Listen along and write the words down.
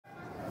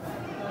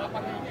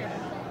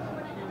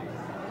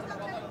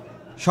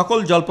সকল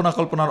জল্পনা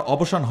কল্পনার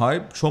অবসান হয়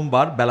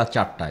সোমবার বেলা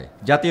 4টায়।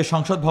 জাতীয়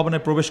সংসদ ভবনে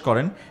প্রবেশ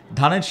করেন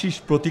ধানের শীষ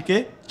প্রতীকে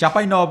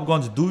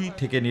চাঁপাইনবাবগঞ্জ 2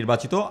 থেকে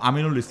নির্বাচিত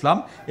আমিনুল ইসলাম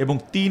এবং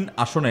 3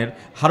 আসনের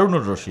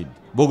হারুনুর রশিদ,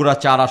 বগুড়া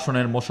 4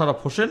 আসনের মোশাররফ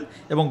হোসেন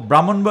এবং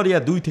ব্রাহ্মণবাড়িয়া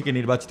 2 থেকে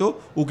নির্বাচিত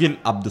উকিল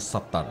আব্দুস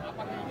সাত্তার।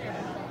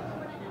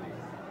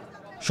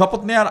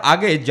 শপথ নেয়ার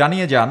আগে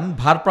জানিয়ে যান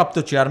ভারপ্রাপ্ত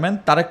চেয়ারম্যান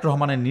তারেক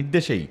রহমানের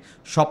নির্দেশেই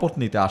শপথ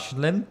নিতে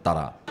আসলেন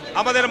তারা।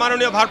 আমাদের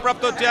মাননীয়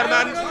ভারপ্রাপ্ত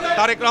চেয়ারম্যান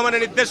তারেক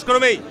রহমানের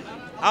নির্দেশক্রমেই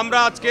আমরা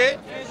আজকে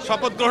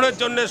শপথ গ্রহণের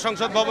জন্য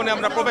সংসদ ভবনে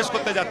আমরা প্রবেশ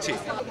করতে যাচ্ছি।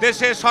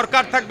 দেশে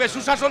সরকার থাকবে,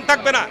 সুশাসন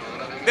থাকবে না,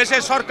 দেশে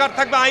সরকার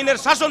থাকবে, আইনের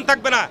শাসন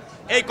থাকবে না,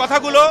 এই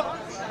কথাগুলো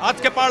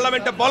আজকে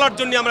পার্লামেন্টে বলার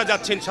জন্য আমরা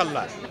যাচ্ছি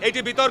ইনশাল্লাহ। এটি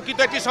বিতর্কিত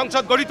একটি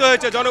সংসদ গঠিত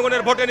হয়েছে,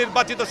 জনগণের ভোটে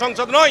নির্বাচিত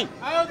সংসদ নয়।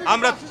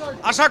 আমরা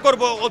আশা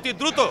করব অতি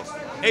দ্রুত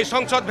এই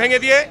সংসদ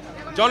ভেঙে দিয়ে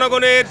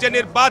জনগণের যে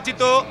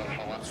নির্বাচিত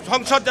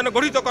সংসদ যেন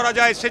গঠিত করা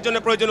যায় সেই জন্য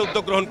প্রয়োজনীয়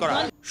উদ্যোগ গ্রহণ করা।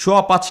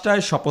 সোয়া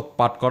 5টায় শপথ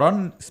পাঠ করান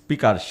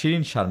স্পিকার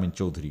শিরিন শারমিন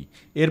চৌধুরী।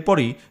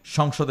 এরপরই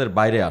সংসদের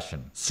বাইরে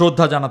আসেন,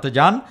 শ্রদ্ধা জানাতে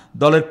যান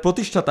দলের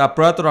প্রতিষ্ঠাতা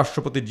প্রয়াত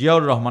রাষ্ট্রপতি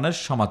জিয়াউর রহমানের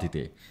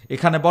সমাধিতে।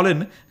 এখানে বলেন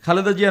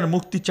খালেদা জিয়ার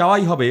মুক্তি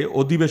চাওয়াই হবে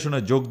অধিবেশনে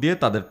যোগ দিয়ে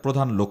তাদের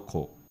প্রধান লক্ষ্য।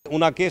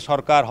 উনাকে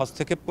সরকার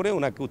হস্তক্ষেপ করে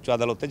উনাকে উচ্চ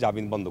আদালতে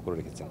জামিন বন্ধ করে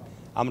রেখেছেন।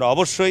 আমরা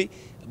অবশ্যই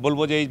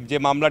বলবো যে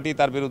মামলাটি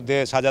তার বিরুদ্ধে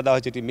সাজা দেওয়া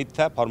হয়েছে এটি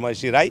মিথ্যা,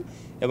 ফরমায়েশি রায়,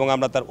 এবং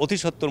আমরা তার অতি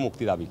সত্বর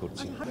মুক্তি দাবি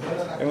করছি।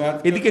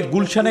 এদিকে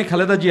গুলশানে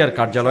খালেদা জিয়ার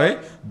কার্যালয়ে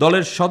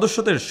দলের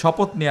সদস্যদের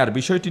শপথ নেয়ার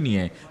বিষয়টি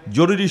নিয়ে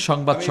জরুরি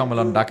সংবাদ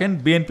সম্মেলন ডাকেন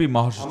বিএনপি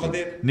মহাসচিব।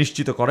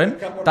 নিশ্চিত করেন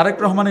তারেক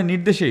রহমানের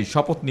নির্দেশেই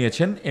শপথ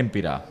নিয়েছেন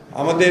এমপিরা।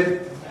 আমাদের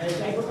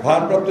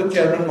ভারপ্রাপ্ত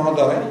চেয়ারম্যান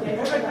মহোদয়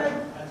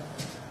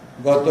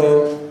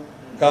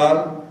গতকাল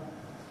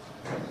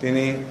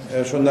তিনি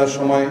সন্ধ্যার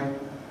সময়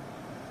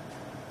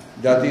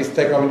জাতীয়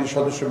স্থায়ী কমিটির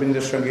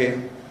সদস্যবৃন্দের সঙ্গে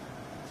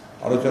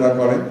আলোচনা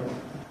করেন,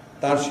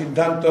 তার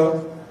সিদ্ধান্ত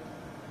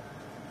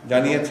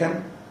জানিয়েছেন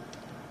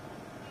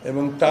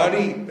এবং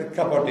তারই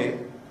প্রেক্ষাপটে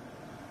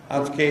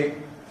আজকে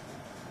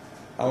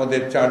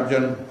আমাদের 4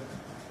 জন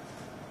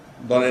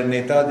দলের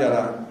নেতা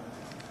যারা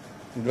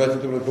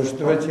নির্বাচিত ঘোষিত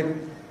হয়েছে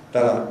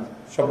তারা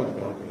শপথ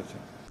গ্রহণ করেছেন।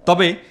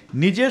 তবে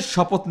নিজের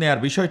শপথ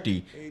নেয়ার বিষয়টি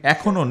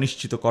এখনও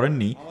নিশ্চিত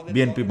করেননি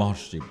বিএনপি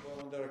মহাসচিব।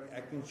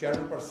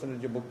 চেয়ারপারসনের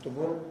যে বক্তব্য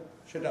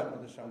সেটা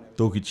আপনাদের সামনে।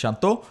 তৌহিদ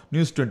শান্ত,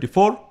 নিউজ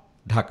 24,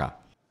 ঢাকা।